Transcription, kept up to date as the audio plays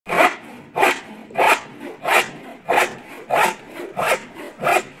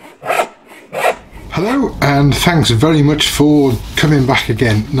Hello, and thanks very much for coming back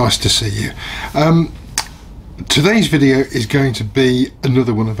again. Nice to see you. Today's video is going to be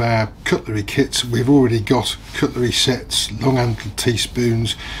another one of our cutlery kits. We've already got cutlery sets, long handled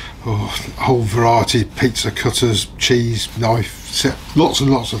teaspoons, a whole variety, pizza cutters, cheese, knife set, lots and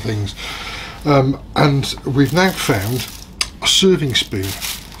lots of things. And we've now found a serving spoon.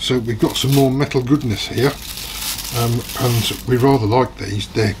 So we've got some more metal goodness here, and we rather like these.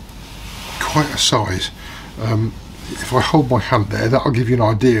 They're quite a size. If I hold my hand there, that'll give you an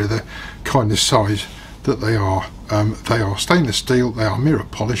idea of the kind of size that they are. They are stainless steel, they are mirror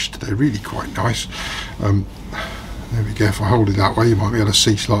polished, they're really quite nice. There we go. If I hold it that way, you might be able to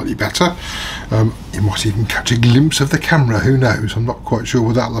see slightly better. You might even catch a glimpse of the camera, who knows? I'm not quite sure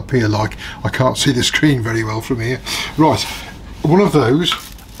what that'll appear like. I can't see the screen very well from here. Right, one of those.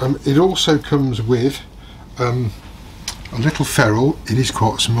 It also comes with a little ferrule. It is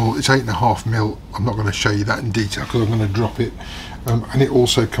quite small, it's 8.5mm. I'm not going to show you that in detail because I'm going to drop it. And it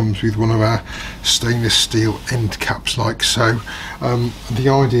also comes with one of our stainless steel end caps like so. The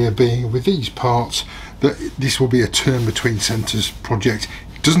idea being with these parts that this will be a turn between centres project.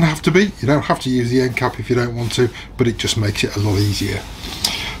 It doesn't have to be, you don't have to use the end cap if you don't want to, but it just makes it a lot easier.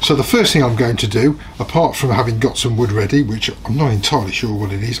 So the first thing I'm going to do, apart from having got some wood ready, which I'm not entirely sure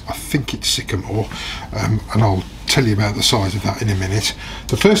what it is, I think it's sycamore, and I'll tell you about the size of that in a minute.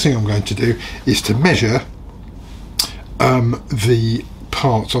 The first thing I'm going to do is to measure the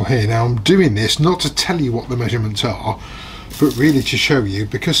parts on here. Now I'm doing this not to tell you what the measurements are, but really to show you,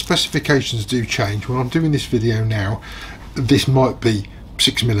 because specifications do change. When I'm doing this video now, this might be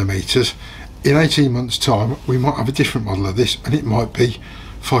 6mm. In 18 months time we might have a different model of this and it might be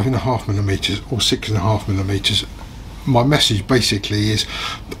 5.5mm or 6.5mm. My message basically is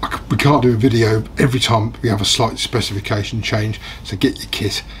we can't do a video every time we have a slight specification change, so get your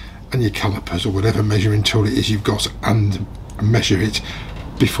kit and your calipers or whatever measuring tool it is you've got and measure it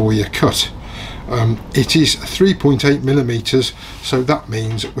before you cut. It is 3.8mm, so that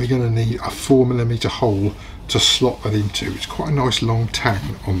means we're going to need a 4mm hole to slot that into. It's quite a nice long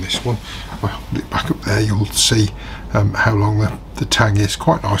tang on this one. If I hold it back up there, you'll see how long the tang is.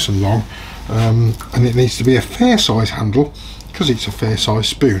 Quite nice and long, and it needs to be a fair size handle because it's a fair size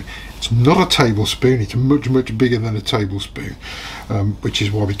spoon. It's not a tablespoon, it's much bigger than a tablespoon, which is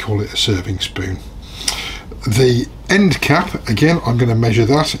why we call it a serving spoon. The end cap, again, I'm going to measure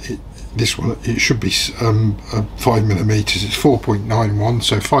that. This one, it should be 5mm. It's 4.91,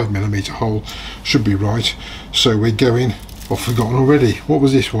 so 5mm hole should be right. So we're going, I've forgotten already, what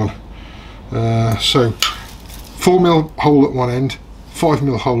was this one? So 4mm hole at one end,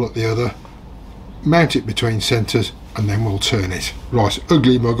 5mm hole at the other, mount it between centres, and then we'll turn it. Right,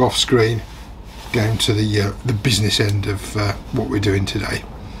 ugly mug off screen, down to the business end of what we're doing today.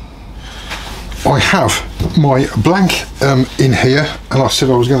 I have my blank in here, and I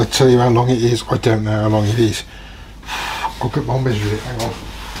said I was going to tell you how long it is. I don't know how long it is. I'll get my measure it, hang on.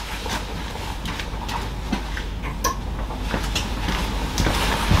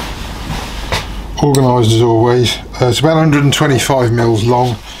 Organised as always. It's about 125mm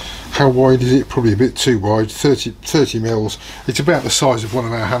long. How wide is it? Probably a bit too wide, 30mm. It's about the size of one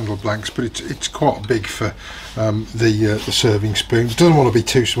of our handle blanks, but it's quite big for the serving spoon. It doesn't want to be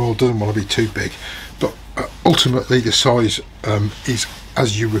too small, doesn't want to be too big, but ultimately the size is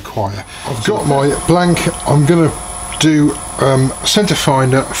as you require. I've got my blank. I'm going to do centre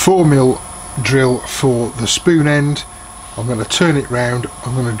finder 4mm drill for the spoon end. I'm going to turn it round.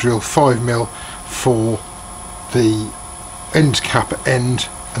 I'm going to drill 5mm for the end cap end,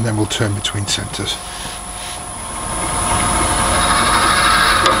 and then we'll turn between centres.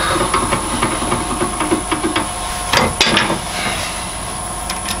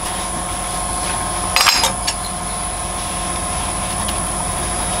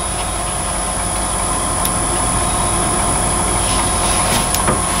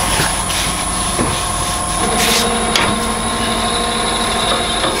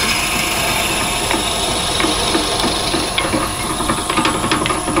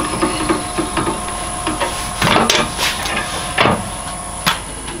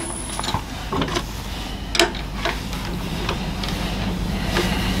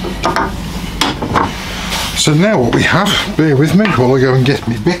 So now what we have, bear with me while I go and get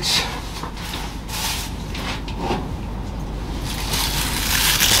me bits.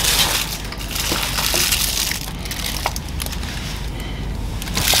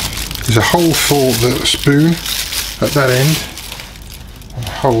 There's a hole for the spoon at that end, and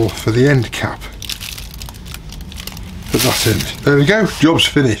a hole for the end cap at that end. There we go, job's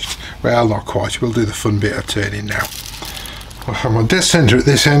finished. Well, not quite, we'll do the fun bit of turning now. I have my dead centre at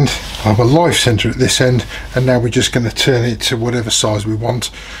this end, I have a live centre at this end, and now we're just going to turn it to whatever size we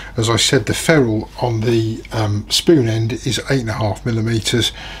want. As I said, the ferrule on the spoon end is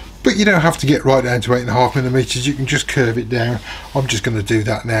 8.5mm, but you don't have to get right down to 8.5mm, you can just curve it down. I'm just going to do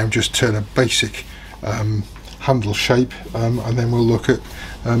that now, just turn a basic handle shape, and then we'll look at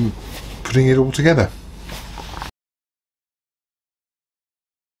putting it all together.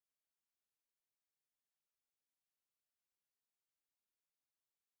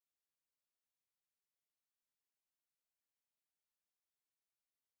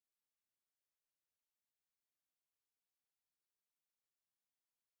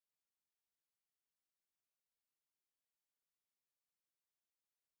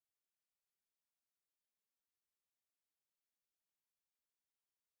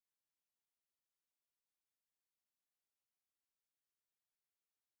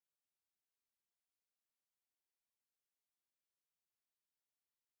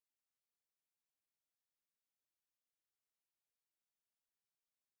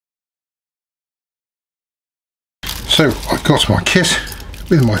 So I've got my kit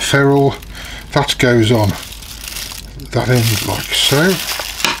with my ferrule, that goes on that end like so.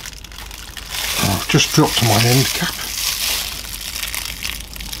 I've just dropped my end cap.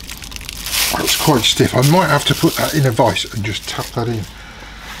 It's quite stiff, I might have to put that in a vise and just tap that in.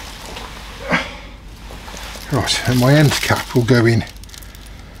 Right, and my end cap will go in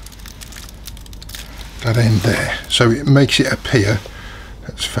that end there, so it makes it appear,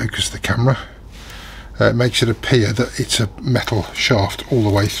 let's focus the camera, it makes it appear that it's a metal shaft all the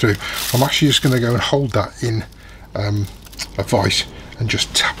way through. I'm actually just going to go and hold that in a vise and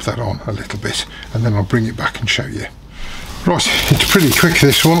just tap that on a little bit, and then I'll bring it back and show you. Right, it's pretty quick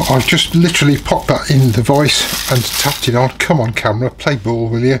this one. I've just literally popped that in the vise and tapped it on. Come on camera, play ball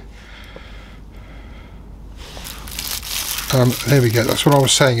will you? There we go, that's what I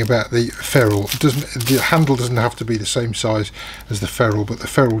was saying about the ferrule. The handle doesn't have to be the same size as the ferrule, but the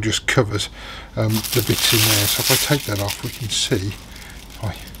ferrule just covers the bits in there. So if I take that off, we can see,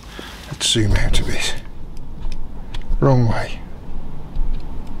 let's zoom out a bit. Wrong way.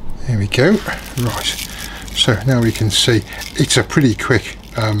 There we go. Right, so now we can see it's a pretty quick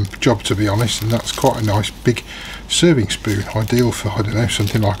job, to be honest, and that's quite a nice big serving spoon, ideal for, I don't know,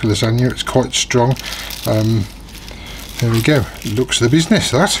 something like a lasagna. It's quite strong. There we go, looks the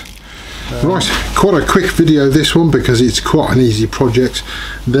business that. Right, quite a quick video this one because it's quite an easy project.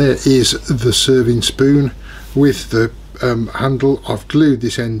 There is the serving spoon with the handle. I've glued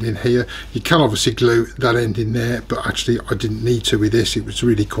this end in here. You can obviously glue that end in there, but actually I didn't need to with this. It was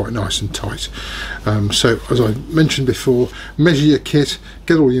really quite nice and tight. So as I mentioned before, measure your kit,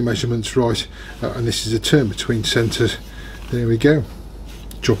 get all your measurements right, and this is a turn between centres. There we go.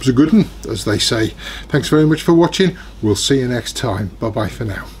 Job's a good one, as they say. Thanks very much for watching. We'll see you next time. Bye bye for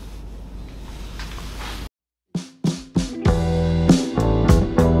now.